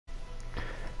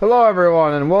Hello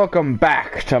everyone and welcome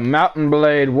back to Mountain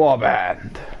Blade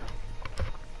Warband.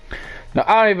 Now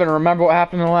I don't even remember what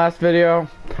happened in the last video,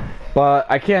 but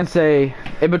I can say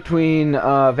in between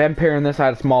Vampire and this I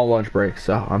had a small lunch break,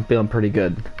 so I'm feeling pretty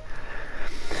good.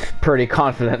 Pretty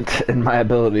confident in my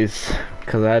abilities,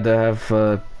 because I had to have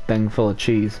a thing full of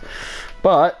cheese.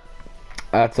 But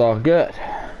that's all good.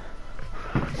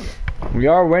 We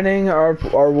are winning our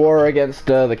war against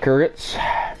the Kurgats,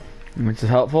 which is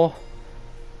helpful.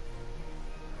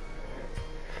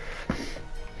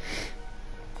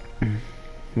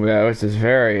 Yeah, this is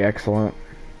very excellent.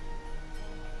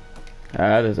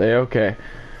 That is a-okay.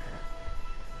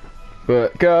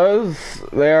 Because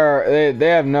they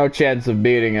have no chance of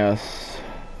beating us.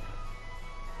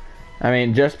 I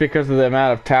mean, just because of the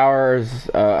amount of towers,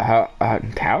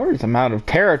 amount of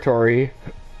territory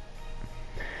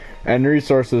and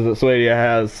resources that Swadia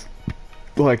has.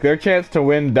 Like, their chance to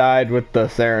win died with the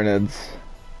Saranids.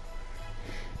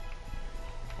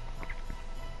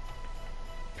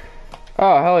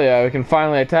 Oh, hell yeah, we can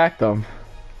finally attack them.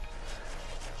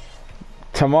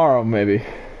 Tomorrow, maybe.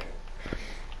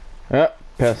 Yep,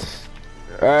 piss.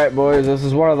 Alright, boys, this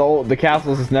is one of the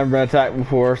castles that's never been attacked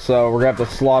before, so we're gonna have to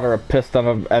slaughter a piss ton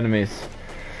of enemies.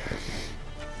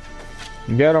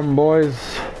 Get them,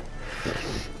 boys.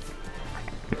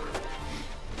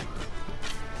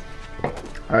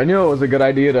 I knew it was a good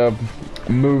idea to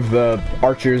move the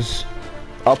archers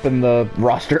up in the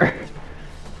roster.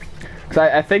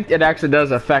 I think it actually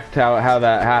does affect how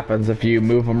that happens if you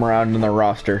move them around in the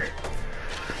roster.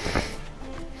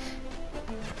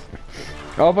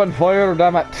 Open fire,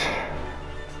 damn it.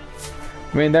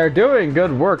 I mean, they're doing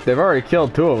good work. They've already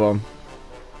killed 2 of them.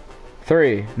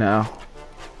 3 now.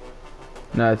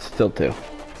 No, it's still 2.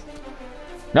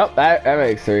 Nope, that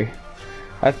makes 3.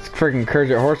 That's freaking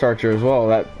Kurgat horse archer as well.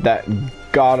 That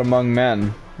god among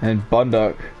men and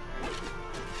Bunduk.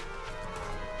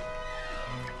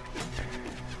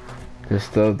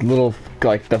 Just the little,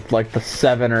 like the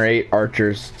 7 or 8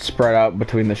 archers spread out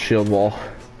between the shield wall.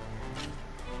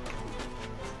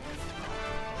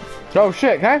 Oh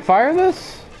shit, can I fire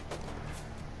this?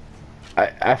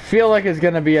 I feel like it's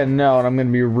gonna be a no, and I'm gonna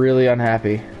be really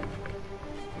unhappy.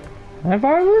 Can I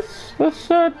fire this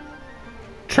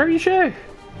trebuchet?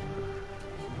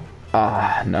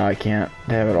 Ah, no, I can't.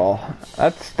 Damn it all.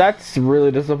 That's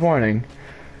really disappointing.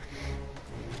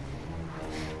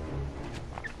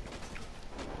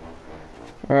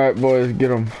 Alright, boys, get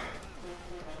them.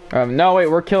 No, wait,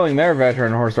 we're killing their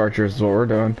veteran horse archers is what we're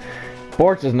doing.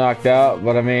 Borch is knocked out,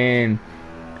 but I mean...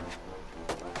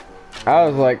 I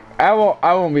was like, I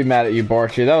won't be mad at you,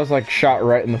 Borchy. That was like shot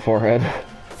right in the forehead.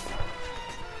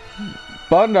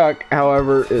 Bunduk,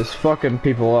 however, is fucking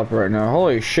people up right now.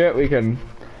 Holy shit, we can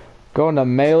go into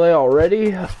melee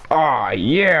already? Ah,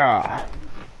 yeah!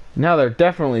 Now they're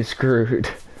definitely screwed.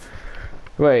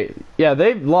 Wait, yeah,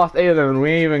 they've lost 8 of them and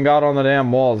we ain't even got on the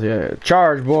damn walls yet.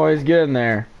 Charge, boys, get in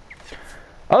there.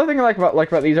 Other thing I like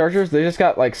about these archers, they just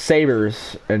got like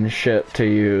sabers and shit to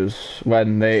use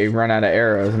when they run out of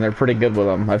arrows, and they're pretty good with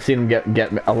them. I've seen them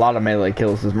get a lot of melee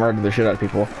kills, just murder the shit out of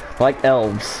people. Like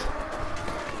elves.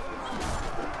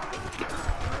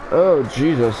 Oh,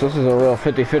 Jesus, this is a real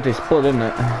 50-50 split, isn't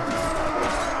it?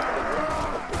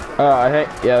 I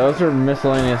think, yeah, those are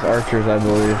miscellaneous archers, I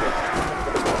believe.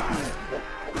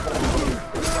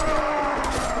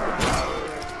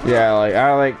 Yeah,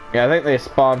 I think they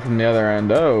spawned from the other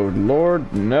end. Oh,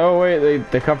 Lord, no, wait,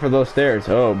 they come for those stairs.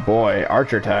 Oh, boy,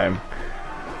 archer time.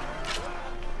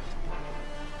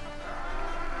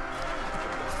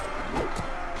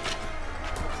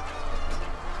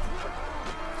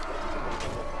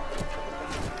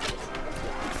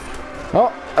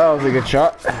 Oh, that was a good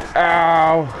shot.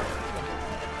 Ow!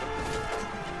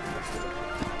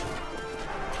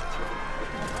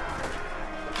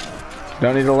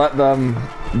 Don't need to let them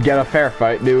get a fair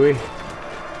fight, do we?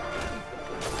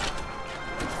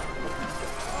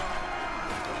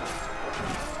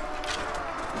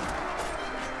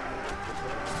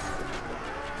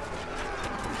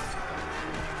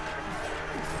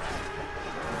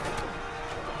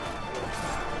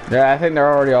 Yeah, I think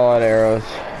they're already all out of arrows.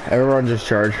 Everyone just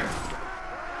charge.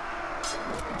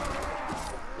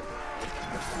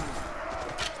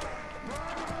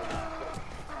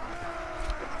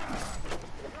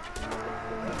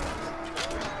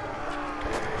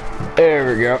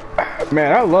 There we go.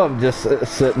 Man, I love just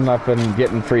sitting up and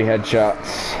getting free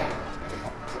headshots.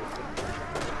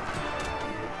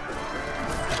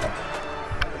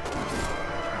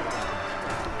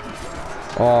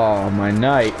 Oh, my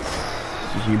knights.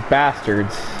 You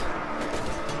bastards.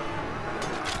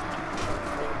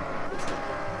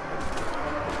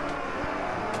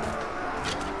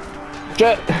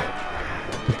 shit!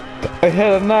 I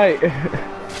hit a knight.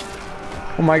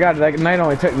 Oh my god, that knight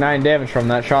only took 9 damage from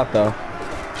that shot though.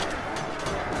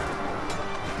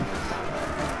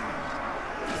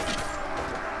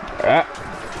 Ah,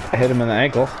 I hit him in the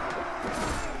ankle.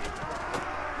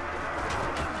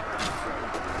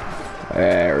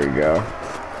 There we go.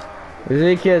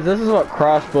 See kids, this is what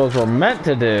crossbows were meant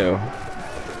to do.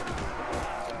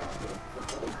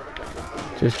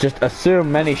 Just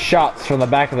assume many shots from the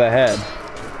back of the head.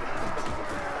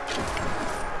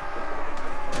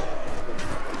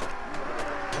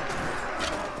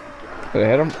 Did I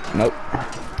hit him? Nope.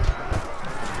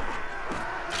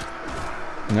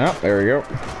 Nope, there we go.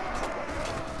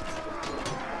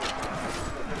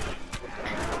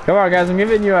 Come on, guys, I'm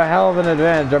giving you a hell of an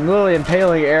advantage. I'm literally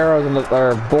impaling arrows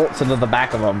or bolts into the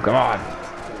back of them. Come on.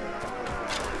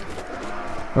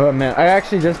 Oh man, I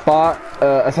actually just bought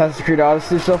Assassin's Creed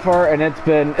Odyssey so far, and it's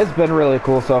been really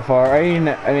cool so far. I mean,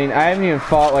 I haven't even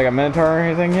fought like a Minotaur or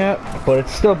anything yet, but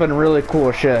it's still been really cool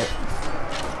as shit.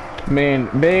 I mean,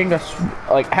 being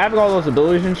like having all those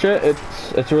abilities and shit,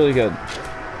 it's really good.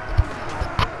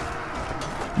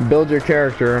 Build your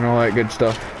character and all that good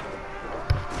stuff.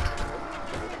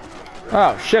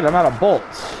 Oh shit, I'm out of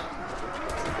bolts.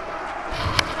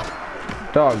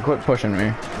 Dog, quit pushing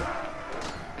me.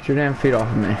 Get your damn feet off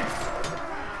of me.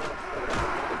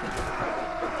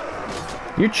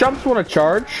 You chumps want to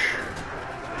charge?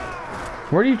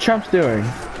 What are you chumps doing?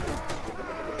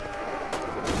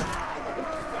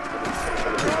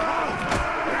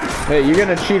 Hey, you're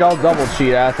gonna cheat, I'll double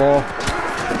cheat, asshole.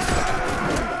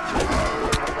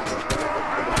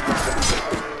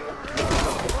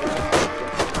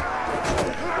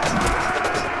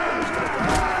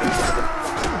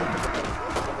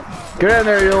 Get in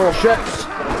there, you little shits.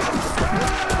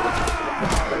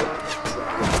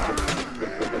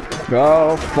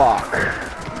 Oh, fuck.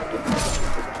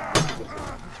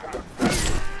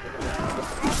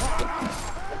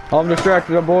 I'm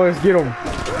distracted, boys. Get them.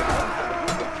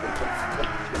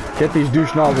 Get these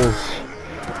douche nozzles.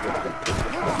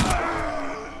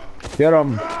 Get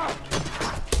them.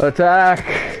 Attack.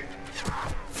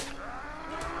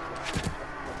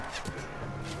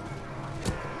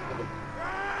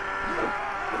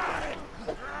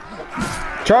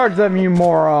 Charge them, you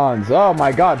morons. Oh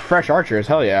my god, fresh archers.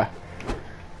 Hell yeah.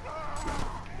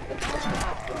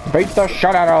 Beat the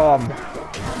shit out of them.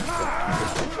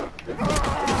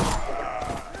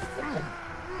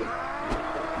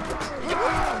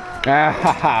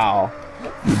 Ow.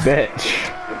 You bitch.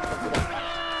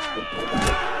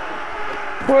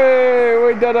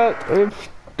 We did it.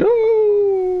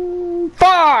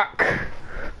 Fuck.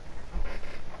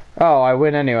 Oh, I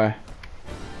win anyway.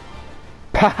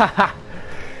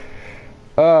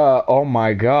 Oh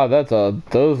my god,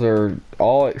 those are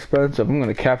all expensive. I'm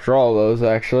gonna capture all of those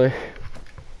actually.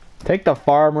 Take the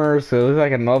farmers, so at least I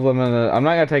can love them in I'm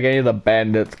not gonna take any of the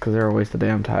bandits because they're a waste of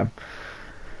damn time.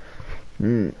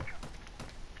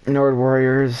 Nord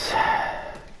warriors.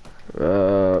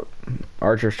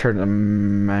 Archers turn to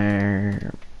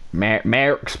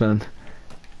marksmen.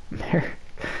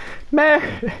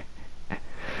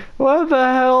 What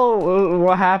the hell?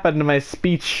 What happened to my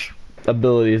speech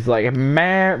abilities? Like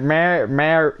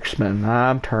marksman.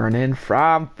 I'm turning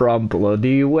from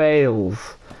bloody Wales.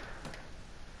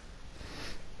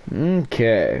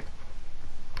 Okay.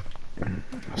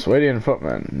 Swadian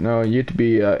footman. No, you to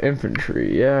be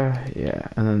infantry. Yeah.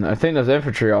 And then I think those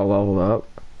infantry all leveled up.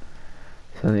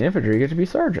 So the infantry get to be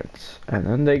sergeants, and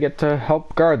then they get to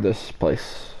help guard this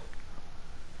place.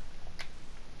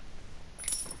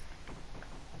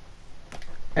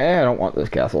 I don't want this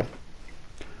castle.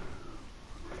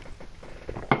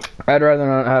 I'd rather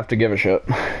not have to give a shit.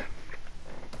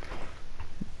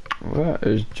 That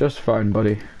is just fine,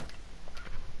 buddy.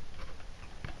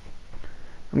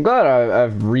 I'm glad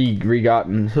I've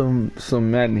re-gotten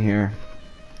some men here.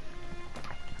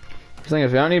 The thing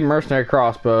is, we don't need mercenary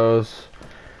crossbows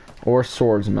or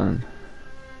swordsmen.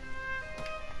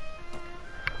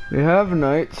 We have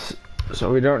knights,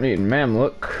 so we don't need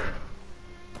Mamluk.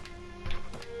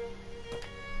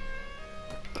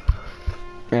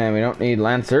 And we don't need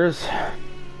lancers.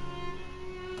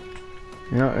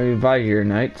 We don't need Vigier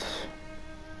knights.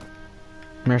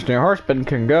 Mercenary horsemen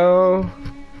can go.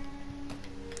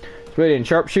 Swedish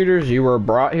sharpshooters, you were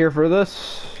brought here for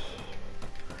this.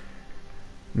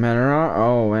 Men at arms.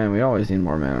 Oh man, we always need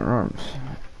more men at arms.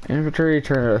 Infantry,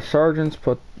 turn to sergeants.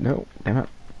 No, damn it.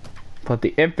 Put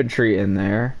the infantry in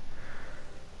there.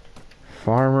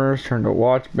 Farmers, turn to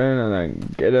watchmen, and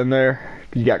then get in there.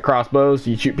 You got crossbows,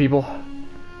 you shoot people.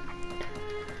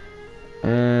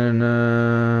 And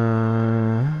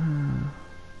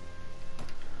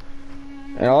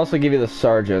It'll also give you the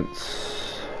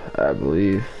sergeants, I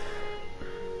believe.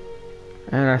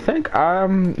 And I think no,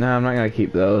 I'm not gonna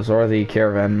keep those, or the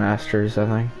caravan masters, I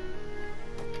think.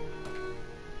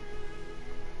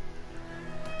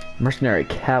 Mercenary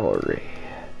cavalry.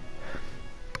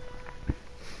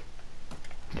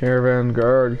 Caravan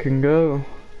guard can go.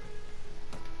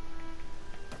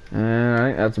 And I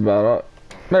think that's about it.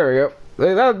 There we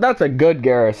go. That's a good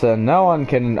garrison. No one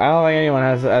can. I don't think anyone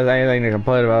has anything to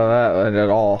complain about that at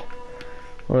all.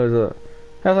 What is it?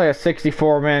 That's like a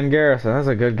 64-man garrison. That's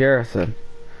a good garrison.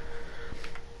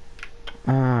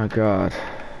 Oh god.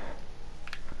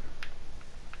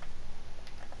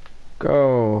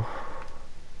 Go.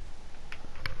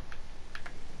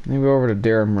 Let me go over to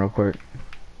Durham real quick.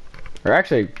 Or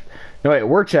actually, no wait,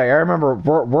 Warcheg. I remember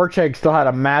Warcheg still had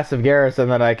a massive garrison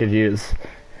that I could use.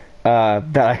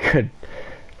 That I could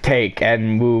take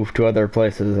and move to other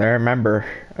places. I remember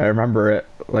it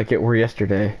like it were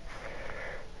yesterday.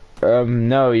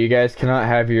 No, you guys cannot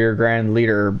have your Grand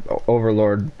Leader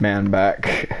Overlord man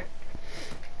back.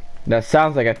 That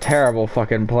sounds like a terrible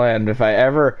fucking plan. If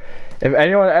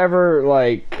anyone ever,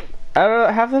 like, I don't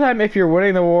know, half the time if you're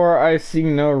winning the war, I see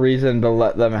no reason to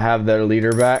let them have their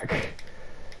leader back.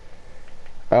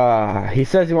 He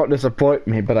says he won't disappoint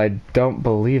me, but I don't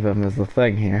believe him is the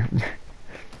thing here.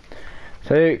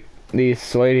 Take the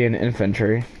Swadian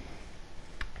infantry.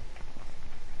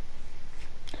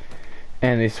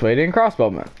 And the Swadian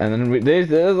crossbowmen. And then this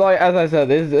is like, as I said,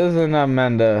 this isn't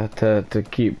meant to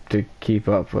keep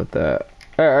up with that.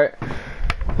 Alright.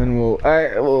 Then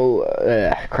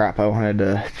crap, I wanted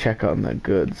to check on the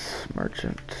goods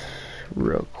merchant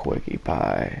real quickie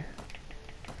pie.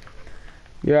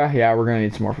 Yeah, we're gonna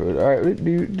need some more food. Alright,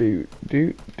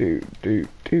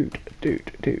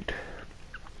 dude.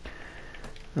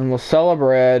 And we'll sell a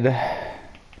bread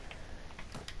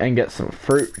and get some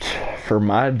fruit for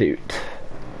my dude.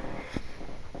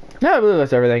 Yeah, I believe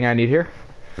that's everything I need here.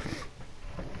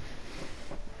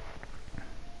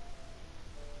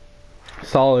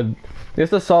 Solid.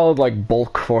 It's a solid, like,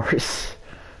 bulk force.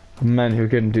 Men who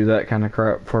can do that kind of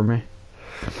crap for me.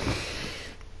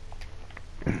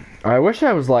 I wish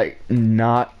I was, like,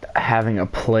 not having a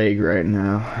plague right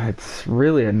now. It's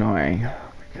really annoying.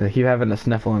 I keep having to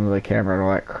sniffle into the camera and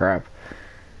all that crap.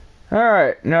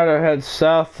 Alright, now to head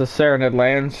south to Serenade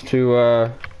Lands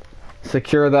to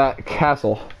secure that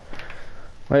castle.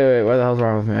 Wait, what the hell's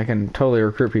wrong with me? I can totally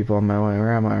recruit people on my way.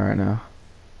 Where am I right now?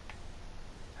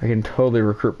 I can totally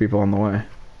recruit people on the way.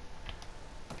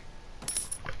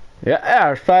 Yeah,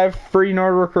 there's 5 free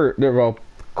Nord recruit. Well,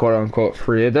 quote unquote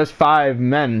free. There's 5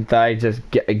 men that I just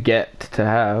get to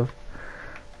have.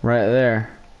 Right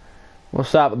there. We'll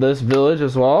stop at this village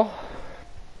as well.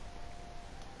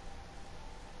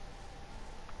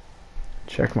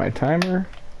 Check my timer.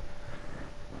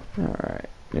 Alright.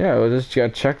 Yeah, we'll just gotta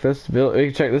check this village. We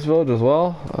can check this village as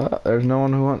well. There's no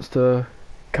one who wants to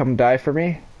come die for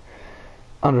me.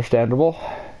 Understandable.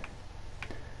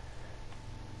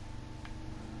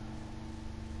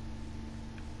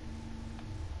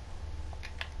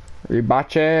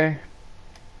 Ribache.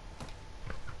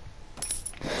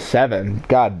 7.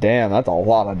 God damn, that's a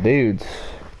lot of dudes.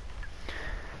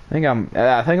 I think I'm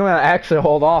gonna actually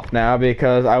hold off now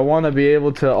because I want to be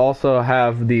able to also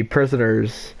have the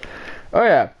prisoners. Oh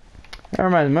yeah, never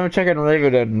mind. I'm gonna check in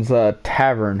Raven's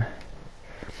tavern.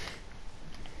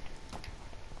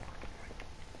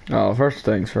 Oh, first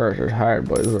things first. There's hired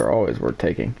boys. Those are always worth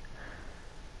taking.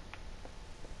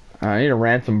 I need a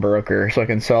ransom broker so I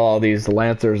can sell all these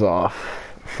lancers off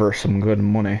for some good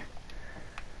money.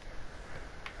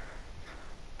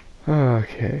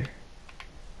 Okay.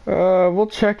 We'll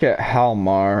check at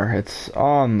Halmar. It's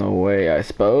on the way, I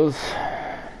suppose.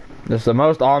 It's the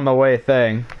most on the way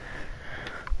thing.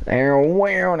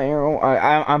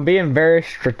 I'm being very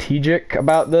strategic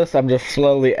about this. I'm just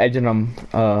slowly edging them.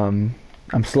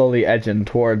 I'm slowly edging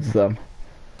towards them.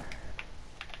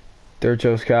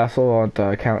 Durcho's castle on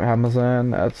Count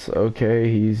Hamazan. That's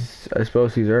okay. I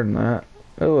suppose he's earned that.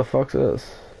 Who the fuck's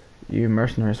this? You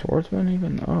mercenary swordsman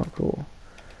even? Oh, cool.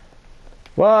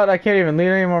 What? I can't even lead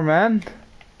any more men?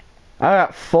 I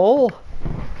got full?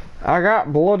 I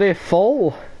got bloody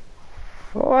full?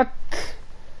 What?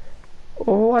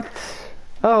 What?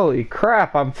 Holy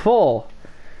crap, I'm full.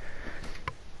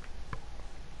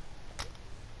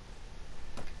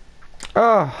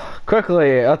 Oh,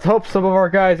 quickly, let's hope some of our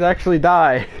guys actually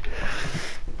die.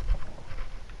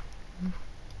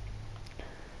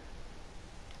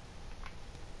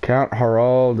 Count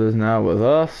Harald is now with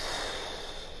us.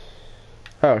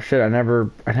 Oh shit, I never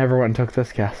went and took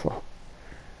this castle.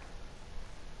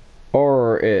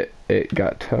 Or it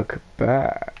got took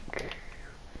back.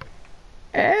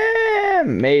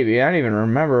 Maybe. I don't even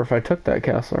remember if I took that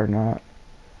castle or not.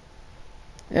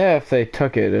 Yeah, if they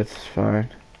took it, it's fine.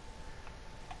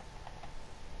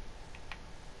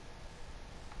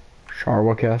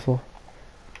 Sharwa Castle.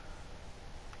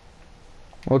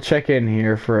 We'll check in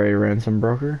here for a ransom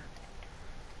broker.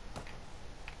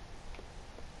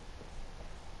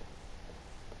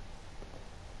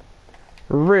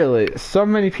 Really, so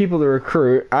many people to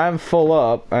recruit. I'm full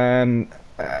up, and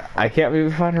I can't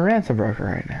even find a ransom broker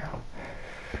right now.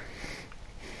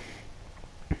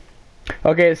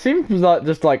 Okay, it seems that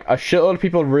just like a shitload of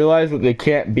people realize that they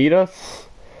can't beat us.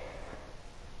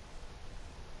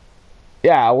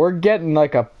 Yeah, we're getting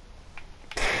like a...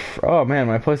 Oh man,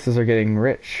 my places are getting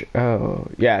rich. Oh,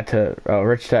 yeah,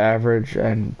 rich to average,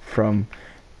 and from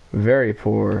very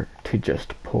poor to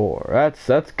just poor.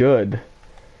 That's good.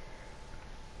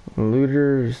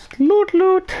 Looters,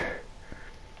 loot.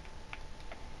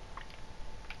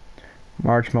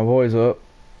 March my boys up.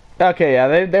 Okay, yeah,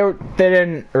 they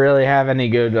didn't really have any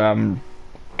good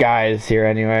guys here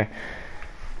anyway.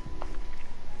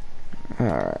 All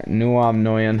right, Nuam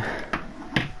Nguyen.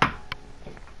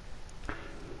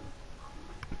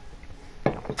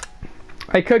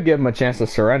 I could give him a chance to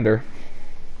surrender.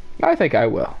 I think I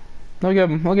will. I'll give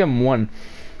him one.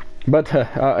 But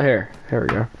here we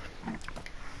go.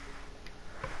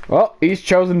 Well, he's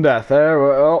chosen death.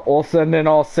 We'll send in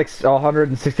all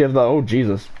 160 of the. Oh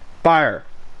Jesus! Fire!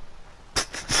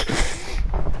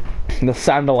 The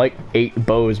sound of like 8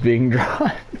 bows being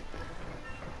drawn.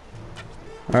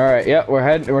 All right, yeah, we're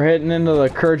heading into the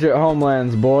Kurjat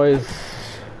homelands, boys.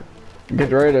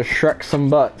 Get ready to Shrek some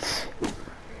butts.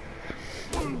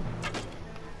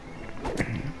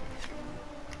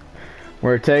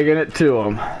 We're taking it to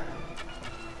them.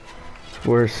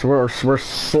 We're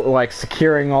like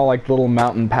securing all like little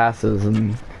mountain passes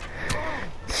and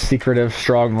secretive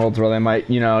strongholds where they might,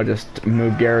 you know, just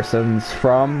move garrisons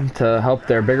from to help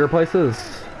their bigger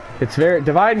places. It's very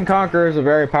divide and conquer is a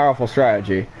very powerful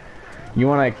strategy. You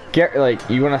want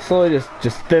to slowly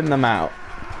just thin them out,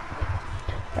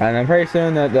 and then pretty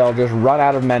soon that they'll just run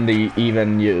out of men to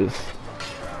even use.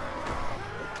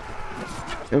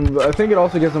 And I think it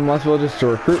also gives them less villages to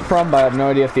recruit from, but I have no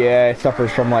idea if the AI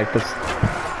suffers from like the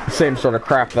same sort of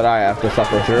crap that I have to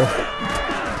suffer through.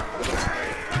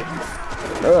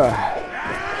 Ugh.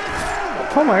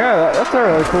 Oh my god, that's a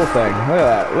really cool thing. Look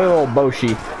at that, little bow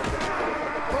sheath.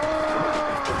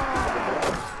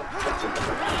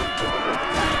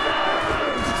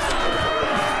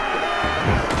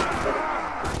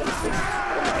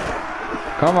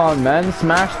 Come on, men,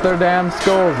 smash their damn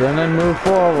skulls in and move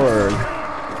forward.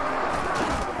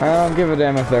 I don't give a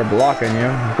damn if they're blocking you.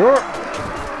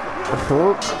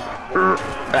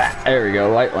 There we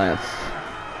go, light lance.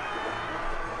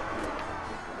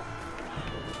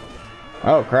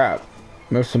 Oh crap.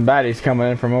 There's some baddies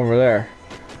coming in from over there.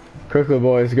 Quickly,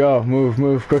 boys, go.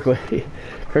 Move quickly.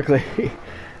 Quickly.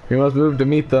 You must move to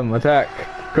meet them. Attack.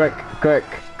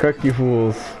 Quick, you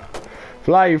fools.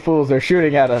 Fly, you fools, they're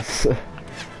shooting at us.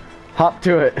 Hop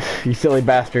to it, you silly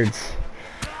bastards.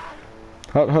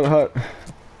 Hut.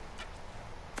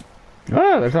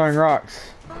 Ah, they're throwing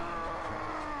rocks.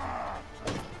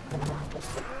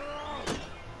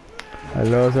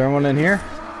 Hello, is there anyone in here?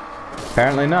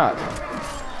 Apparently not.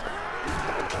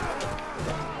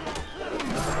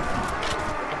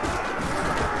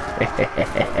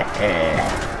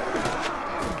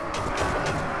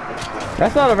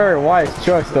 That's not a very wise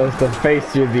choice, though, is to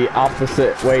face you the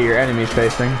opposite way your enemy's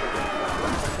facing.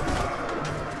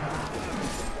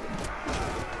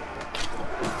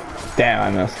 Damn,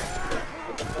 I missed.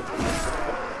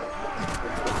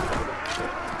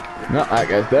 No, that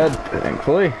guy's dead,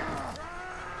 thankfully.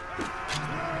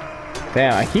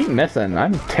 Damn, I keep missing.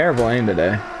 I'm terrible aim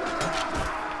today.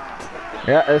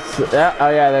 Yeah, oh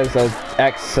yeah, there's a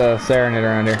ex-Serenade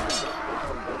around here.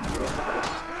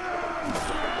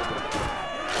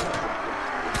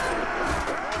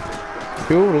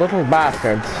 You little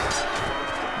bastards.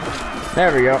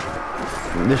 There we go.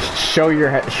 Just show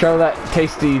that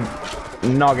tasty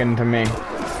noggin to me.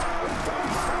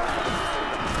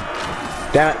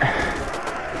 Damn it.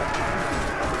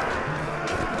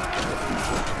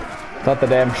 Thought the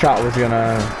damn shot was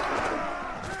gonna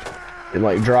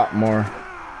like drop more.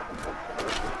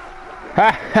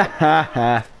 Ha ha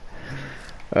ha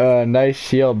ha. Nice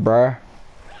shield, bruh.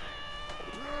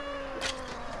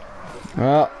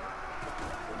 Well,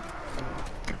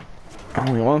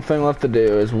 only one thing left to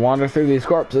do is wander through these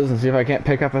corpses and see if I can't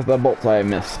pick up the bolts I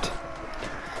missed.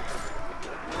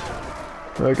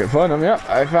 I can find them. Yep,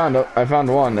 I found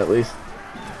one at least.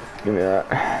 Give me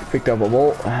that. Picked up a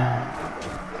bolt.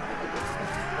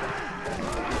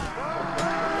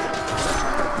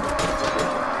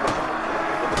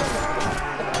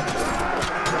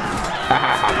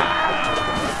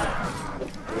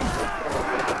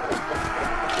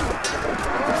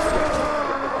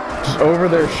 Just over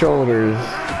their shoulders.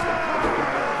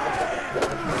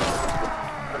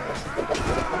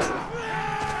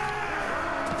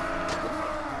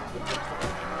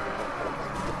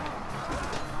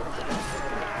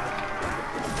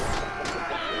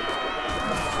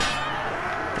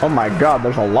 Oh my god,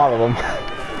 there's a lot of them.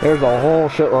 There's a whole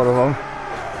shitload of them.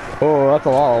 Oh, that's a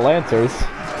lot of lancers.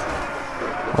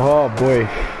 Oh boy.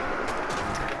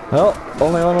 Well,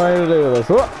 only one way to do this.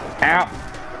 Whoa, ow!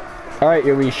 Alright,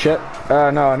 you wee shit.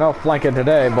 No flanking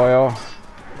today, boyo.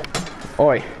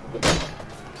 Oi.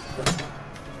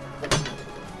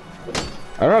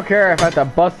 I don't care if I have to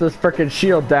bust this frickin'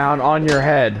 shield down on your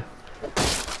head.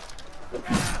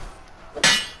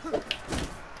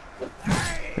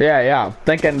 Yeah.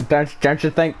 Thinking, don't you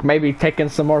think maybe taking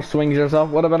some more swings yourself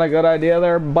would have been a good idea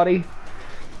there, buddy?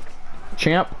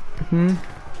 Champ? And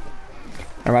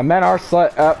my men are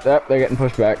up, they're getting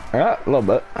pushed back. A little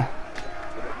bit.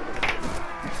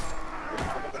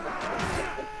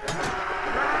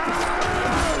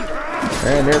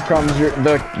 And here comes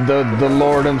the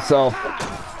Lord himself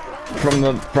from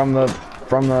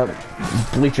the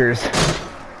bleachers,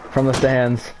 from the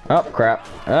stands. Oh crap!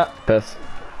 Piss.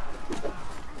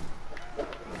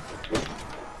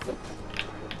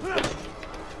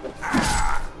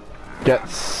 Get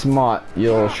smart,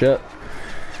 you little shit.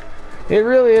 It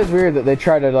really is weird that they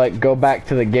try to like go back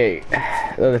to the gate.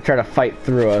 They try to fight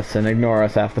through us and ignore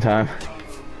us half the time.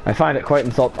 I find it quite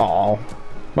insulting. Oh,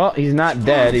 well, he's not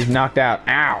dead. He's knocked out.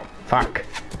 Ow, fuck.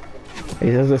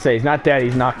 He's, as I say, he's not dead.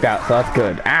 He's knocked out, so that's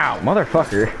good. Ow,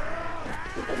 motherfucker.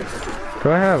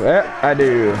 Do I have it? I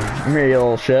do. Come here, you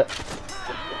little shit.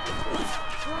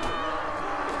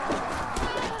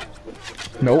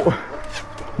 Nope.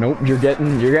 Nope, you're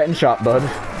getting shot, bud.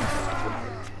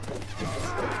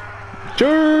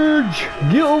 Charge!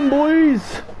 Get 'em,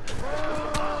 boys!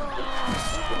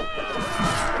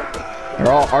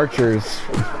 They're all archers.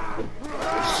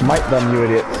 Smite them, you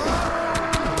idiots.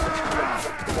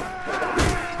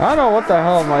 I don't know what the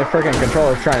hell my freaking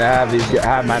controller's trying to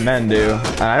have my men do.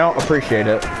 And I don't appreciate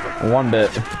it one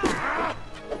bit.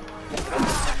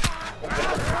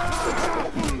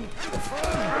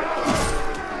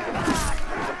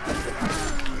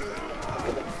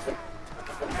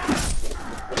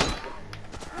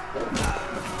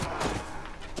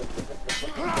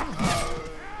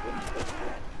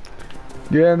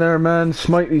 Get in there, man.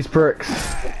 Smite these pricks.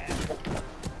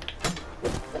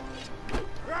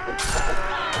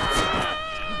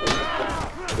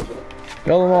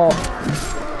 Kill them all.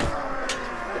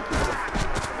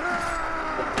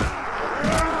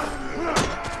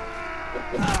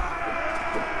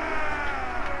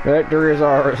 Victory is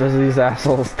ours as these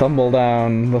assholes tumble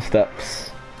down the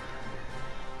steps.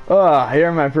 Ugh,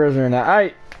 you're my prisoner now.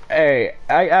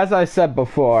 As I said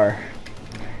before,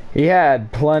 he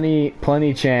had plenty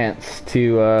chance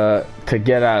to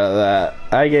get out of that.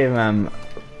 I gave him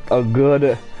a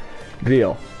good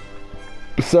deal.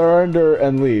 Surrender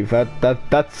and leave.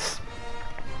 That's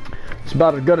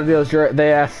about as good a deal as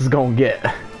they ass is gonna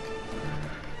get.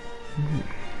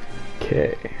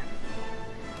 Okay.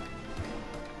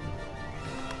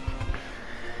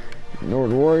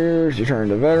 Ignored warriors, you turn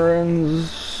to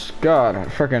veterans. God,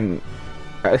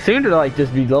 I seem to like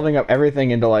just be leveling up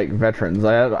everything into like veterans.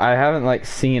 I haven't like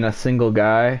seen a single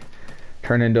guy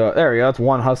turn into a, there we go, that's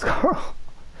one Huskarl.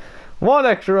 One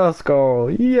extra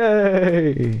Huskarl,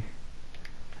 yay!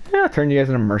 Yeah, turn you guys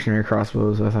into mercenary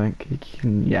crossbows, I think. You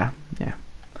can, yeah.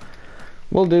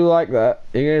 We'll do like that.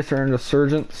 You guys turn into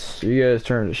sergeants, you guys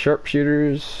turn into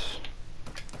sharpshooters.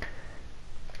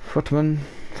 Footmen.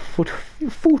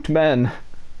 Footmen.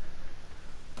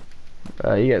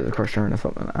 You guys of course turn into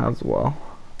footmen as well.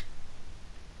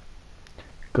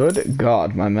 Good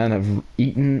God, my men have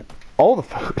eaten all the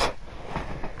food.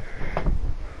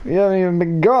 We haven't even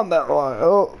been gone that long.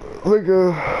 Oh, look,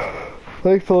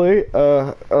 thankfully,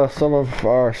 some of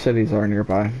our cities are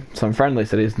nearby. Some friendly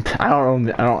cities. I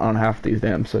don't own half these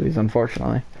damn cities,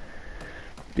 unfortunately.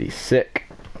 Be sick.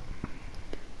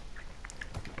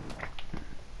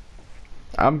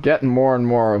 I'm getting more and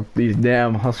more of these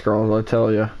damn Huskarls, I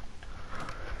tell you.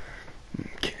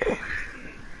 Okay.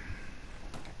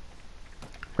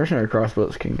 Mercenary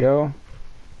crossbows can go.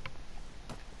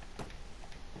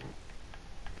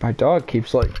 My dog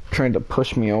keeps like trying to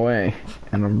push me away,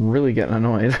 and I'm really getting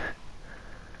annoyed.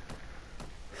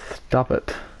 Stop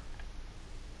it.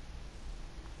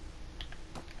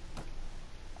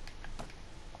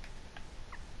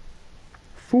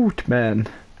 Footman.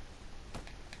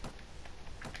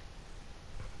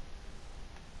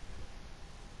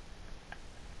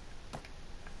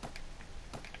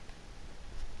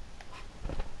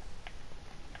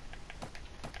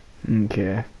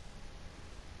 Okay.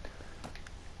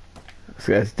 This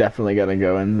guy's definitely gonna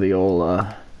go in the old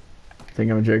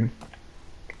thingamajig.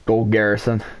 Gold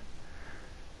garrison.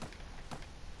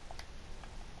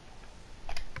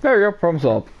 There we go, problem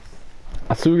solved.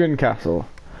 Asugan Castle.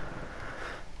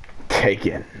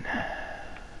 Taken.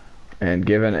 And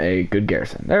given a good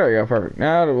garrison. There we go, perfect.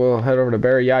 Now we'll head over to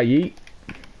Barry Yeet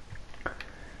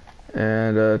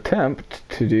and attempt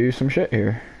to do some shit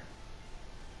here.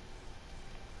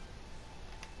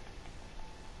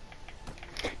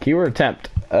 Keyword attempt.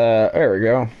 There we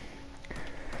go.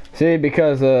 See,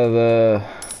 because the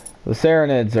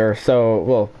Saranids are so,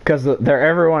 well, because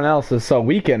everyone else is so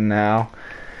weakened now,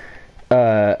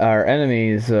 our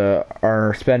enemies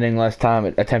are spending less time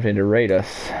attempting to raid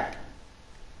us. I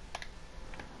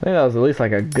think that was at least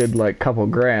like a good couple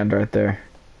grand right there.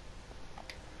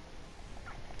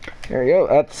 There you go.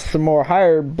 That's some more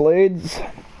higher blades.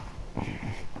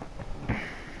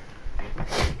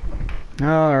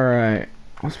 Alright.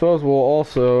 I suppose we'll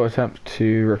also attempt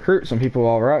to recruit some people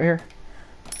while we're out here.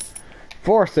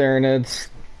 4 Saranids.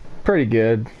 Pretty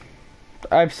good.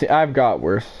 I've got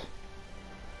worse.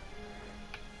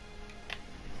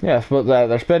 Yes, but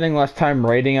they're spending less time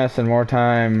raiding us and more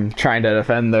time trying to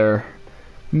defend their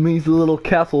measly little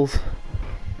castles.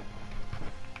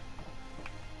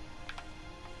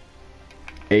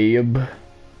 Abe.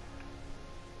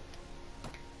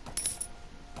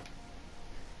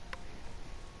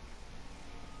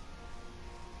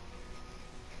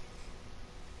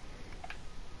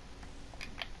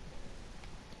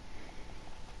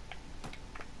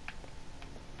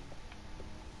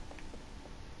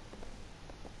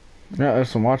 Yeah, there's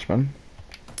some watchmen.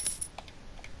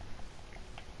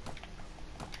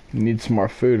 Need some more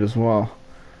food as well.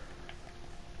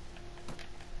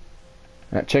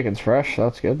 That chicken's fresh, so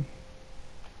that's good.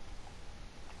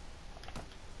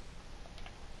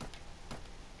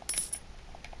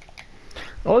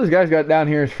 All these guys got down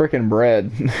here is freaking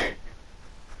bread.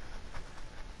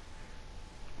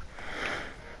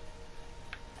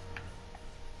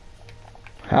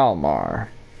 Halmar.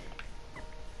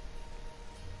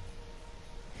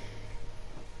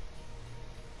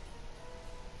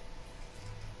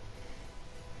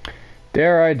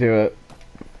 Dare I do it?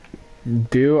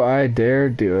 Do I dare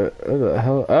do it? What the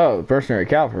hell? Oh, mercenary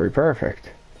cavalry,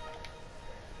 perfect.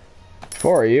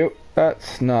 For you,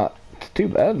 that's not too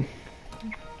bad.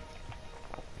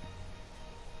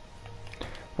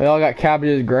 They all got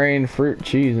cabbages, grain, fruit,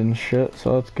 cheese, and shit,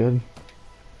 so that's good.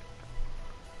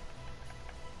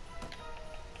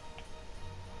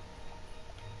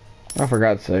 Oh, for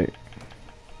God's sake.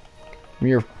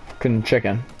 You're fucking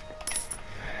chicken.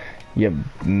 You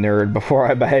nerd, before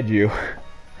I behead you.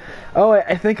 Oh,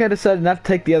 I think I decided not to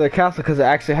take the other castle because it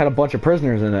actually had a bunch of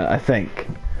prisoners in it, I think.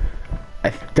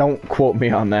 Don't quote me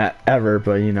on that, ever,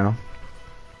 but you know.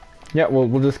 Yeah,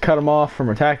 we'll just cut them off from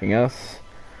attacking us.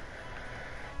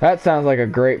 That sounds like a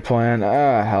great plan.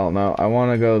 Ah, hell no. I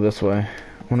want to go this way.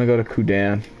 I want to go to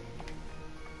Kudan.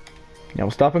 Yeah,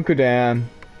 we'll stop in Kudan,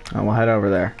 and we'll head over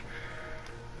there.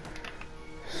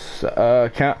 So,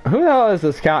 who the hell is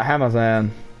this Count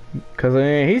Hamazan? Because, I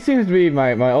mean, he seems to be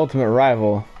my ultimate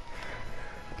rival.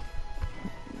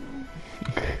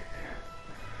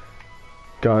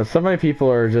 God, so many people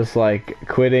are just, like,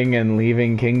 quitting and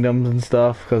leaving kingdoms and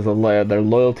stuff because their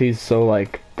loyalty's so,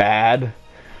 like, bad.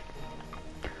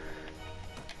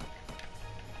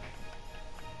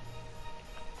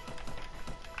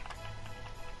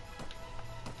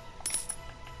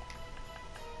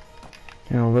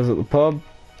 And we'll visit the pub.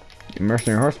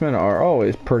 Mercenary horsemen are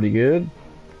always pretty good.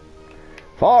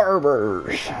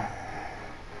 Farmers!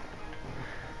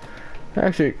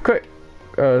 Actually, quick!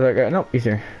 That guy, nope, he's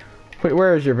here. Wait,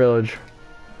 where is your village?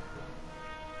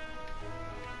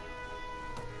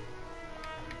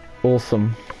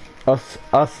 Ulsum.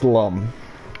 Uslam.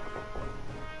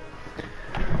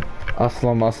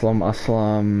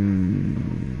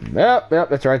 Uslam.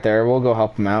 Yep, it's right there. We'll go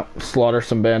help them out. Slaughter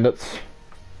some bandits.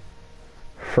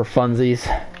 For funsies.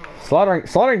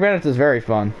 Slaughtering bandits is very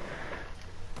fun.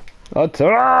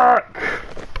 Attack!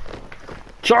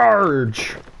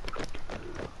 Charge!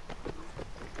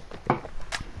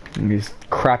 These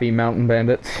crappy mountain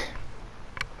bandits.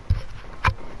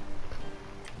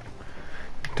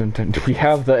 We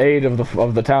have the aid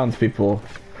of the townspeople.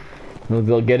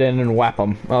 They'll get in and whap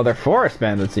them. Oh, they're forest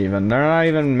bandits even. They're not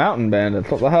even mountain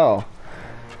bandits. What the hell?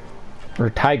 Or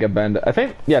taiga bandit. I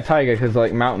think, yeah, taiga, because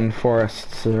like mountain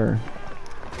forests are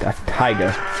a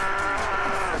taiga.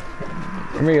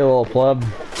 Give me a little pleb.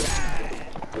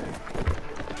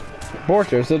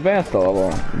 Fortress advanced a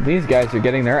level. These guys are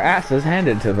getting their asses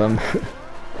handed to them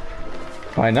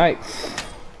by knights.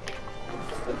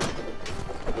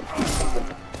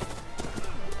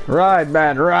 Ride,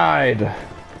 man, ride!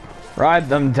 Ride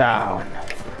them down.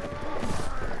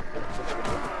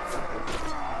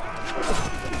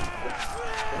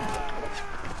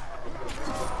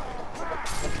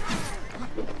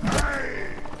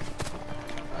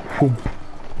 Whoop.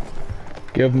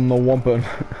 Give him the wumpin'.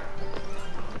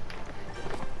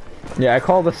 Yeah, I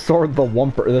call this sword the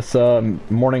Wumper, this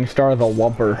Morning Star the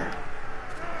Wumper.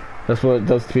 That's what it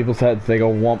does to people's heads, they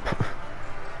go wump.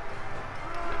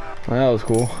 Well, that was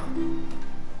cool.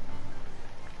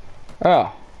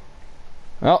 Oh.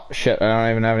 Oh, shit, I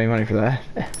don't even have any money for that.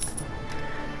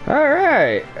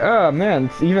 Alright! Oh man,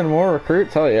 it's even more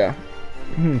recruits? Hell yeah.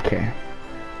 Okay.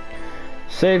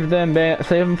 Save them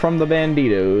from the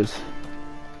banditos.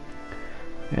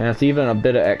 And it's even a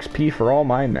bit of XP for all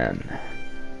my men.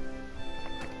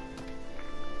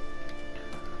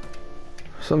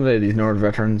 Someday these Nord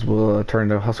veterans will turn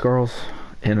to Huskarls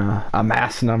in a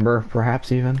mass number,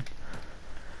 perhaps even.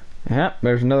 Yep,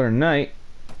 there's another knight.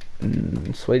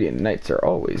 Swadian knights are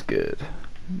always good.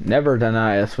 Never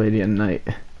deny a Swadian knight.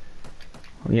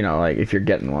 You know, like if you're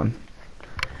getting one.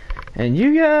 And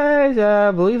you guys,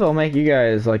 I believe I'll make you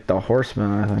guys like the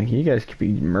horsemen. I think you guys could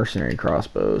be mercenary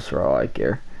crossbows for all I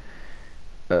care.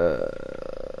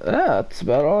 That's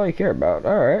about all I care about.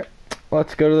 All right,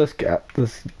 let's go to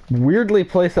this weirdly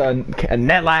placed a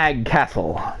Netlag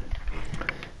castle.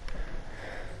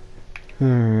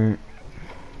 Alright.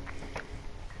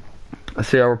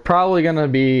 So yeah, we're probably gonna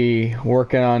be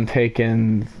working on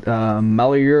taking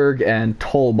Meliurg and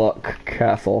Tolbuck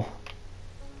Castle.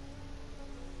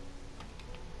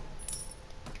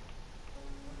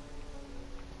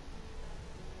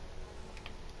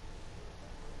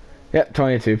 Yep,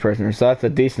 22 prisoners, so that's a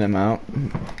decent amount.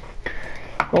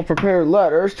 We'll prepare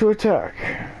ladders to attack.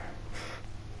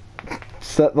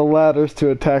 Set the ladders to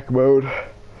attack mode.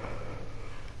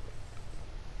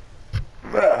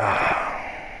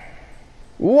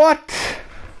 What?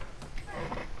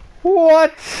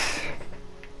 What?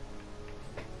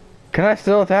 Can I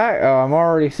still attack? Oh, I'm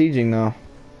already sieging though.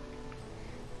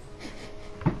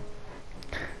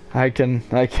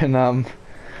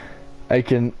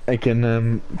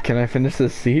 Can I finish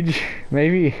this siege?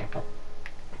 Maybe?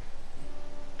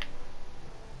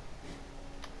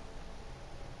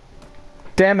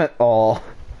 Damn it all.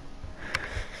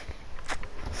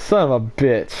 Son of a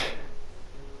bitch.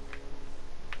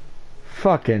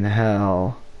 Fucking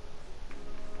hell.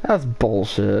 That's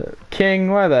bullshit. King,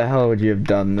 why the hell would you have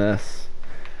done this?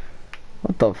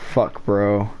 What the fuck,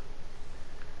 bro?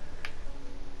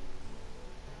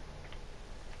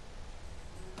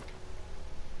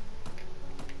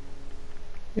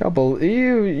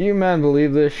 You men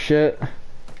believe this shit?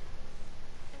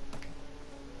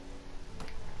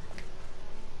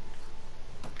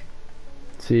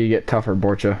 So you get tougher,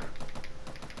 Borcha.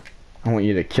 I want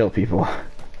you to kill people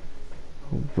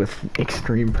with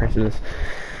extreme prejudice.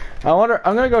 I'm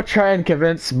gonna go try and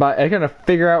convince I'm gonna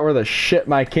figure out where the shit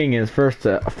my king is first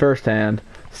hand.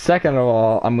 Second of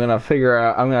all, I'm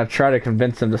gonna try to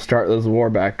convince him to start this war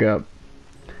back up.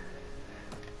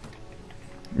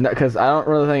 No, because I don't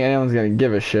really think anyone's gonna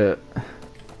give a shit.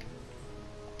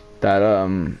 Yeah, I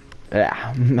don't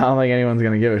think anyone's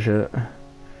gonna give a shit.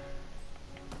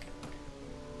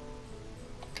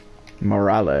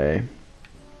 Morale.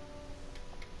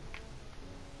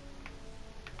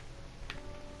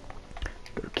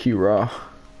 Go to Kira.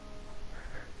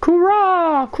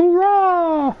 Kura!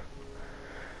 Kura!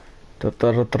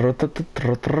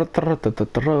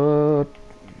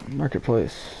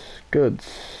 Marketplace.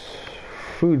 Goods.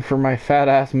 Food for my fat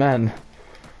ass men.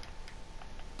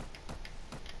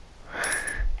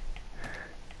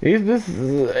 Feeding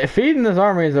this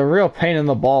army is a real pain in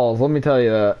the balls. Let me tell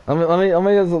you that. Let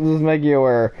me just make you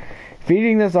aware.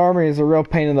 Feeding this army is a real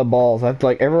pain in the balls. That's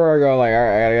like everywhere I go, like, all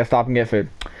right, I gotta stop and get food,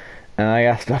 and I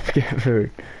gotta stop and get food,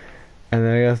 and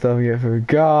then I gotta stop and get food.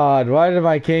 God, why did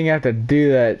my king have to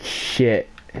do that shit?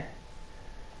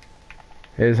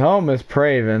 His home is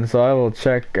Praven, so I will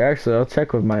check. Actually, I'll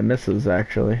check with my missus.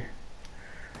 Actually,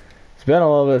 it's been a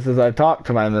little bit since I talked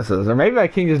to my missus, or maybe my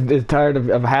king just is tired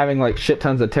of having like shit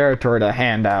tons of territory to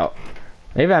hand out.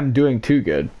 Maybe I'm doing too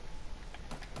good.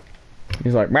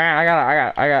 He's like, man, I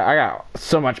got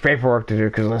so much paperwork to do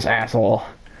because of this asshole.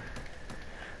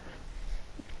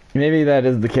 Maybe that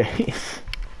is the case.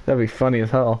 That'd be funny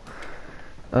as hell.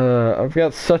 I've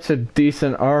got such a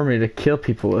decent army to kill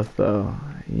people with, though.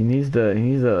 He needs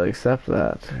to accept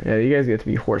that. Yeah, you guys get to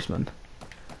be horsemen.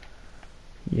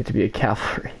 You get to be a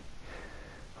cavalry.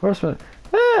 Horseman.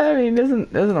 I mean,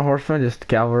 isn't a horseman just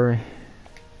cavalry?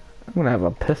 I'm gonna have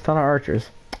a piss ton of archers,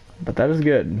 but that is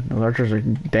good. Those archers are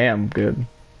damn good.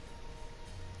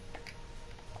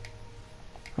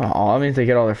 Oh, that means they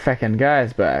get all their feckin'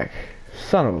 guys back.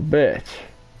 Son of a bitch.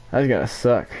 That's gonna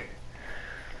suck.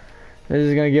 This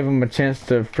is gonna give them a chance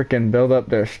to frickin' build up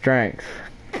their strength.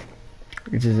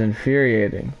 Which is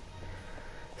infuriating.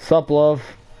 Sup, love?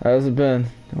 How's it been?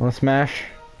 Wanna smash?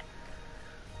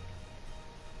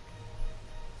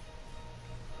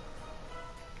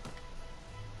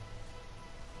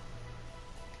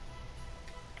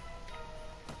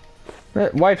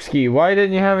 Wifeski, why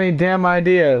didn't you have any damn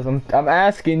ideas? I'm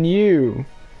asking you.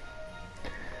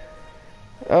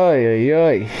 Oy, oy,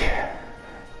 oy.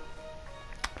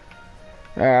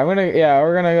 Alright,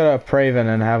 we're gonna go to Praven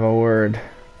and have a word.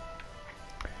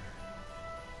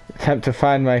 Attempt to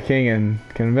find my king and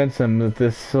convince him that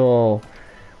this whole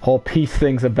peace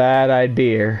thing's a bad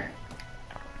idea.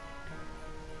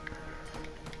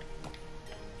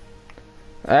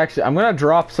 Actually, I'm gonna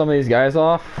drop some of these guys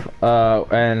off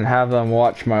and have them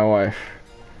watch my wife.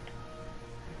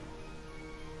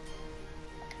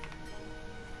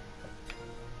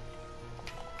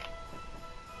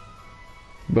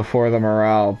 Before the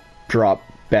morale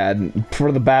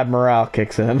before the bad morale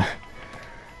kicks in.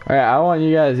 Alright, I want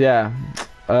you guys, yeah,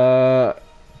 we'll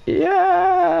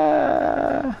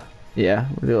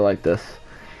do it like this.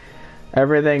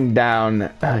 Everything down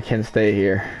can stay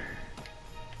here.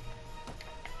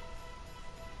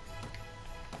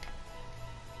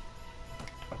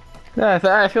 Yeah,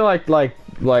 I feel like the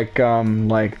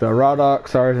Rodok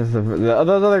sergeants,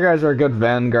 those other guys are a good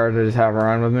vanguard to just have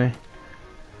around with me.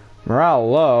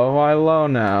 Morale low? Why low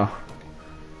now?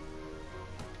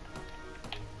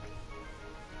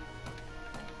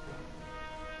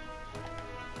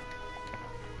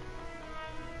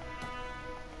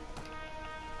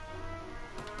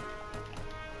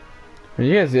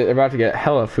 You guys are about to get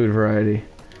hella food variety.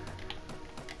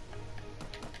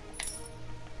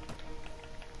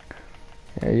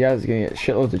 Yeah, you guys are gonna get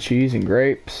shitloads of cheese and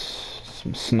grapes,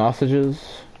 some sausages.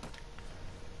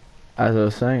 As I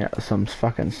was saying, some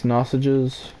fucking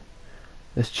sausages.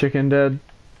 Is chicken dead?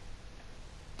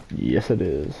 Yes, it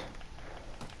is.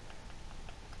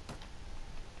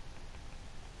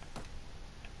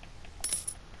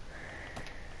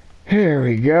 Here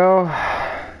we go.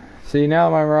 See,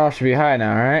 now my morale should be high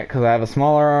now, right? Because I have a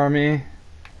smaller army.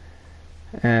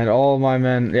 And all of my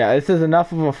men... Yeah, this is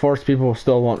enough of a force people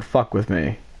still won't fuck with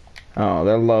me. Oh,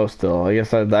 they're low still. I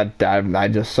guess I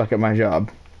just suck at my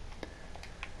job.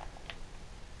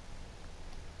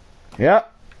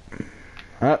 Yep.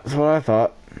 That's what I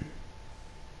thought.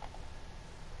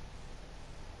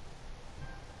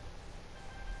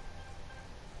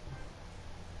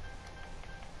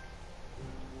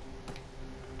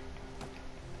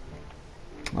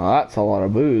 Well, that's a lot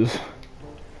of booze.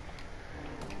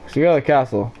 So we go to the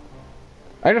castle.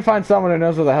 I need to find someone who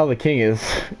knows where the hell the king is.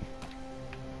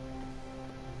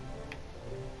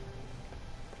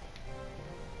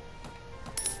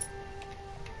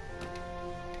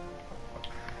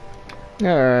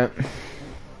 Alright.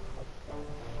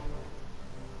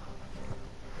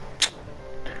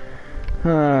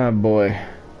 Oh boy.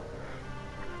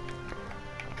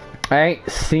 I ain't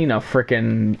seen a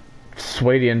frickin'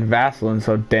 Swadian vassal in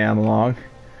so damn long.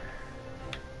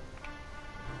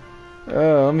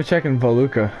 Let me check in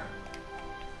Voluka.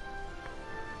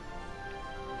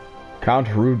 Count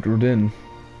Rudin.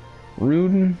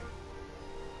 Rudin?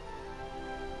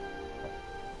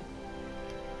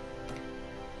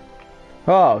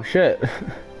 Oh shit. There's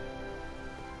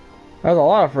a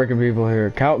lot of freaking people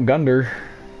here. Count Gunder.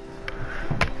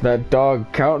 That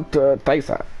dog Count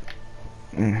Thaisa.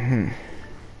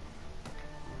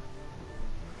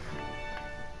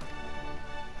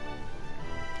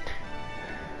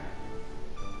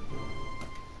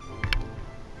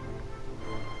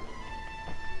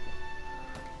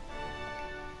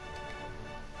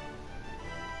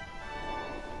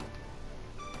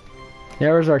 Yeah,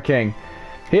 where's our king?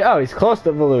 He's close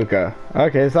to Voluka.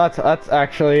 Okay, so that's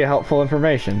actually helpful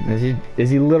information. Is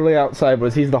he literally outside?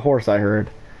 Was he the horse I heard?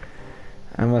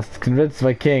 I must convince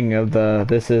my king of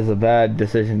this is a bad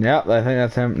decision. Yep, I think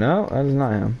that's him. No, that is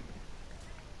not him.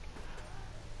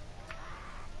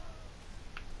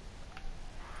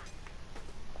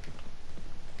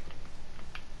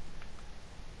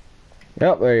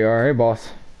 Yep, there you are. Hey,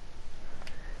 boss.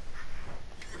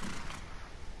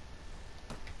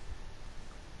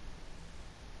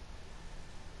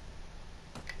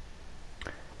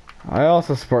 I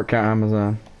also support Count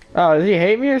Amazon. Oh, does he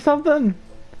hate me or something?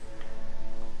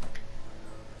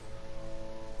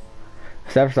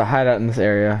 Establish a hideout in this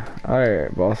area.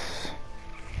 Alright, boss.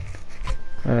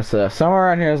 So somewhere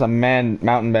around here is a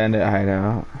mountain bandit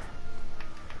hideout.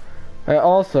 I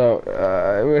also,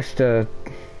 I wish to...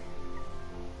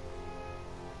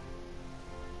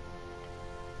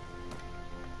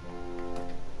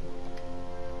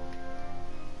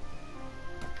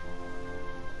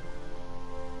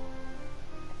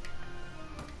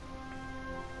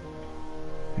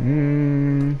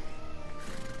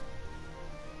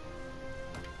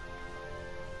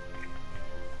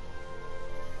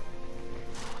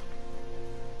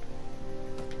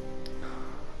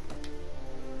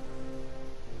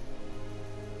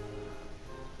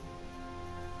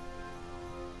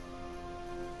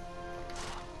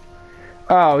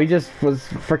 Oh, he just was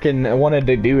freaking wanted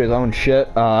to do his own shit.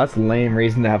 Oh, that's a lame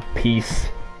reason to have peace.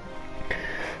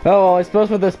 Oh, well, I suppose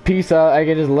with this peace, I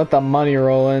can just let the money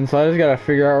roll in. So I just gotta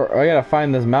figure out. I gotta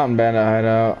find this mountain bandit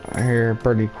hideout here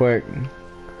pretty quick.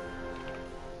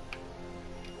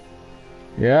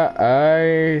 Yeah,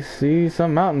 I see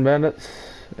some mountain bandits.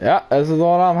 Yeah, this is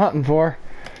what I'm hunting for.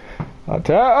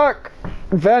 Attack!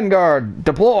 Vanguard,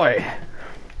 deploy!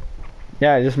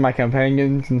 Yeah, just my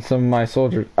companions and some of my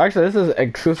soldiers. Actually, this is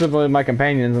exclusively my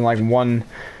companions in like one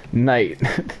night.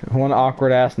 One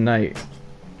awkward ass night.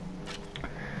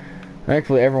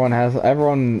 Actually,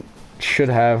 everyone should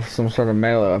have some sort of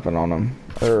melee weapon on them.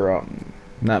 Or,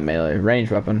 not melee,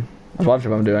 ranged weapon. A bunch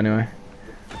of them do anyway.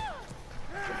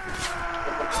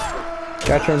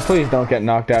 Gotcha, and please don't get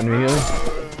knocked out immediately.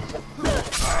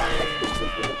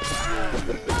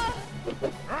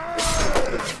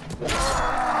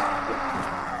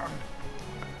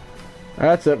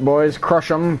 That's it, boys. Crush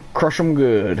them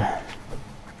good.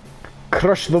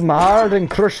 Crush them hard and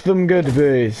crush them good,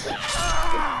 boys.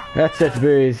 That's it,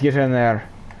 boys. Get in there.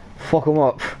 Fuck them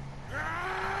up.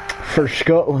 For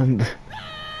Scotland.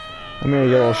 Come here, you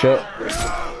little shit.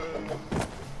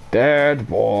 Dead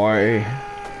boy.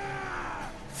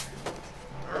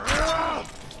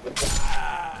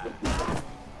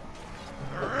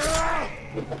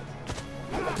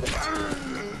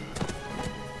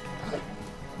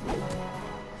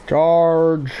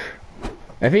 Charge.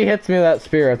 If he hits me with that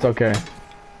spear, it's okay.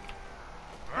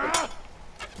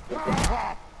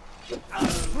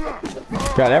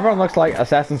 God, everyone looks like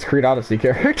Assassin's Creed Odyssey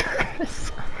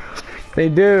characters. They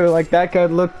do. Like that guy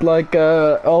looked like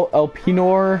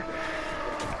Elpinor,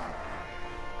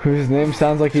 whose name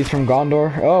sounds like he's from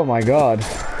Gondor. Oh my god.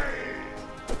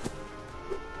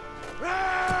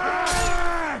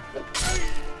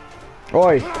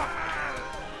 Oi!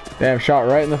 Damn, shot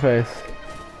right in the face.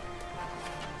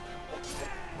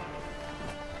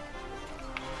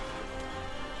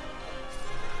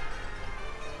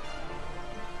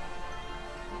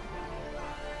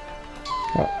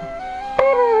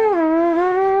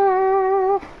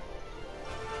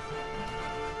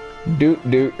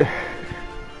 Doot doot.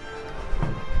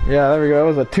 Yeah, there we go.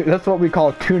 It was that's what we call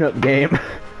a tune-up game.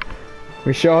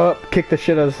 We show up, kick the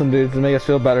shit out of some dudes, and make us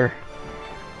feel better.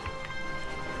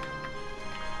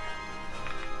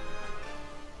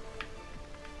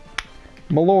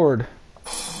 My lord.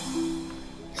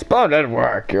 Splendid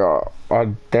work, y'all.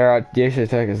 There, you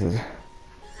should take us.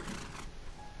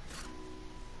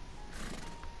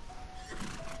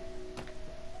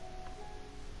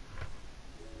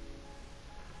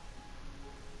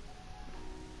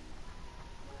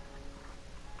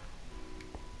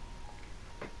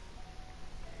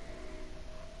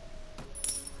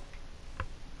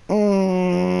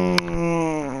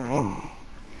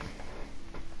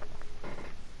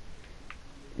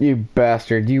 You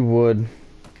bastard, you would.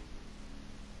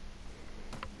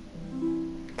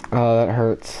 Oh, that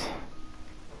hurts.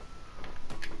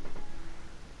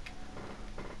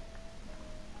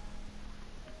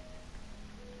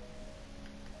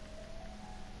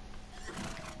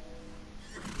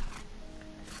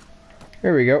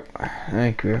 There we go.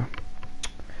 Thank you,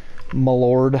 my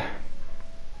lord.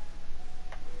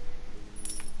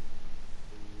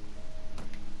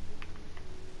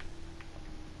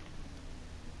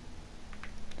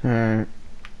 Alright.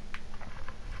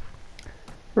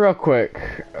 Real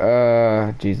quick.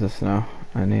 Jesus, no.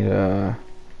 I need a...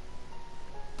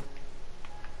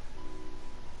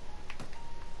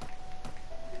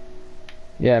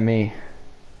 Yeah, me.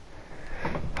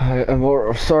 I'm more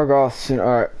of Sargoth soon.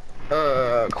 Alright.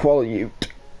 Qualute.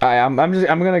 I'm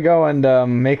gonna go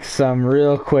and make some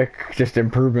real quick just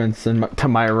improvements to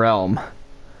my realm.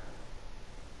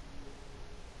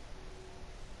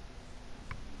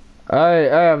 I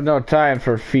have no time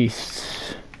for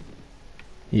feasts,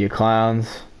 you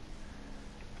clowns.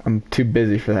 I'm too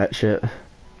busy for that shit.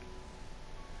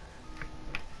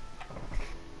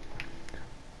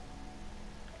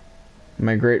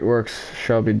 My great works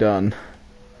shall be done.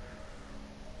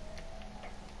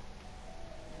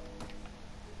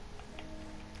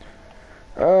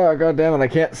 Oh, god damn it, I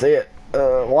can't see it.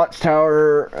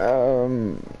 Watchtower,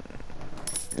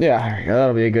 yeah,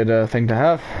 that'll be a good thing to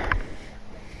have.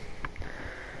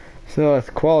 So that's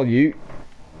qualute.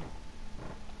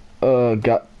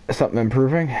 Got something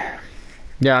improving.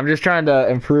 Yeah, I'm just trying to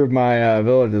improve my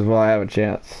villages while I have a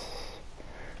chance.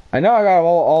 I know I got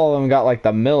all of them got like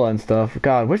the mill and stuff.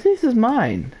 God, which of these is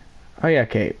mine? Oh yeah,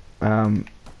 Kate.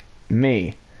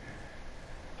 Me.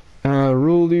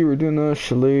 Ruly, we're doing the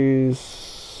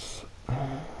chalets.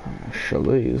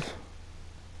 Chalets.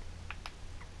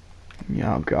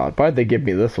 Yeah, oh god, why'd they give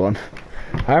me this one?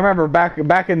 I remember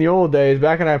back in the old days,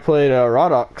 back when I played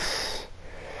Rodux.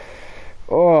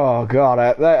 Oh god,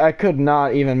 I could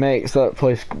not even make, so that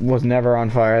place was never on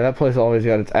fire. That place always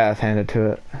got its ass handed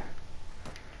to it.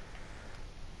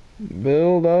 Just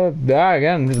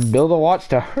build a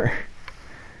watchtower.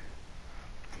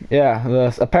 Yeah,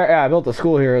 I built a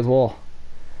school here as well.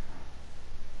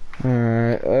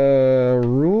 Alright,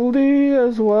 Ruldy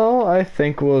as well, I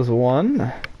think was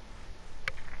one.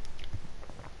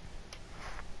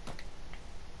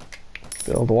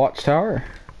 Build a watchtower.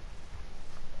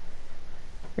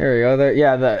 There we go. There,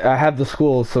 yeah. I have the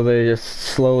schools, so they just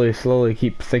slowly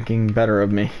keep thinking better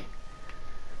of me.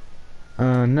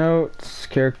 Notes,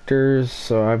 characters.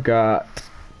 So I've got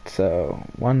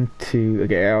 1, 2.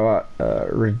 Okay, I got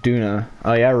Reduna.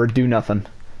 Oh yeah, Redo nothing.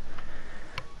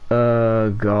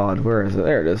 God, where is it?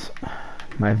 There it is.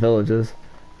 My villages.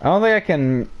 I don't think I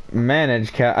can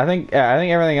manage cat. I think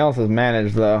everything else is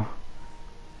managed though,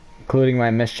 including my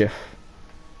mischief.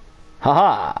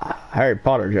 Haha! Harry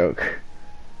Potter joke.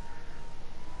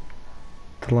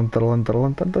 I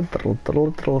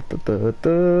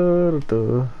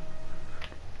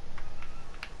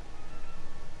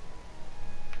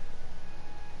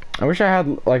wish I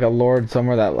had like a lord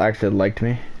somewhere that actually liked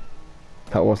me.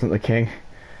 That wasn't the king.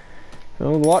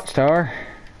 Oh, the watchtower.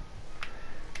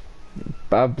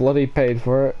 I bloody paid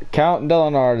for it. Count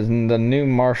Delenard is the new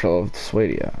marshal of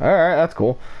Swadia. Alright, that's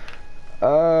cool.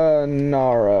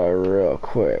 Nara, real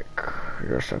quick.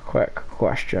 Just a quick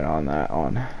question on that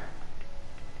one.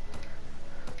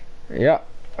 Yeah,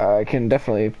 I can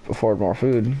definitely afford more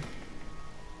food.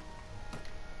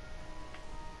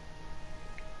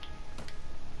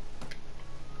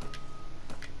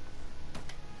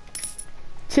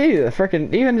 Gee, the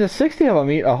frickin' even just 60 of them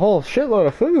eat a whole shitload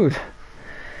of food.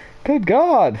 Good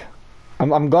God.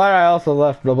 I'm glad I also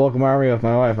left the bulk of my army with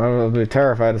my wife. I would be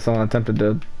terrified if someone attempted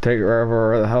to take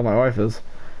wherever the hell my wife is.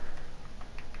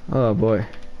 Oh boy.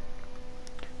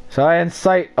 Shall I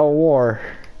incite a war?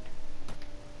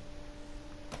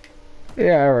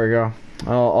 Yeah, there we go.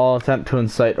 I'll attempt to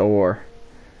incite a war.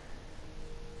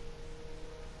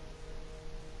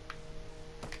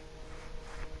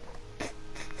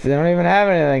 They don't even have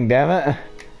anything, damn it.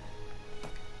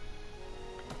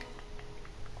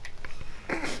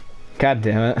 God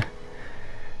damn it.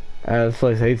 This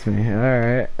place hates me.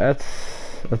 Alright,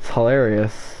 that's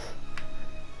hilarious.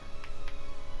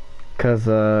 Cause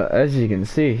as you can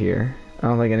see here, I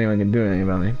don't think anyone can do anything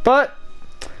about me. But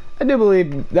I do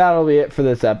believe that'll be it for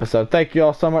this episode. Thank you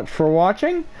all so much for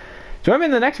watching. Join me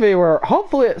in the next video where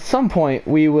hopefully at some point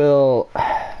we will,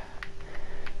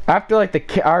 after like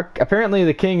apparently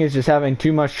the king is just having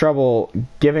too much trouble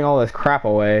giving all this crap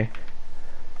away.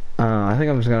 I think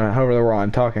I'm just gonna hover the while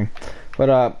I'm talking.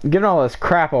 But giving all this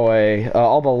crap away,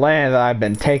 all the land that I've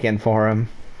been taking for him,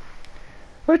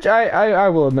 which I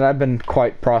will admit I've been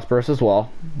quite prosperous as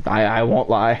well. I won't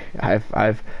lie.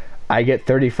 I get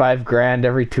 35 grand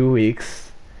every 2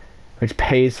 weeks, which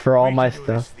pays for all my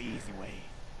stuff.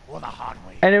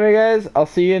 Anyway, guys, I'll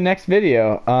see you in the next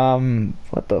video.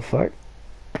 What the fuck?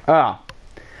 Ah.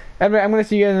 Anyway, I'm going to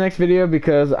see you guys in the next video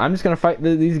because I'm just going to fight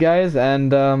these guys,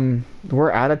 and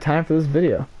we're out of time for this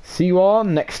video. See you all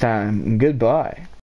next time. Goodbye.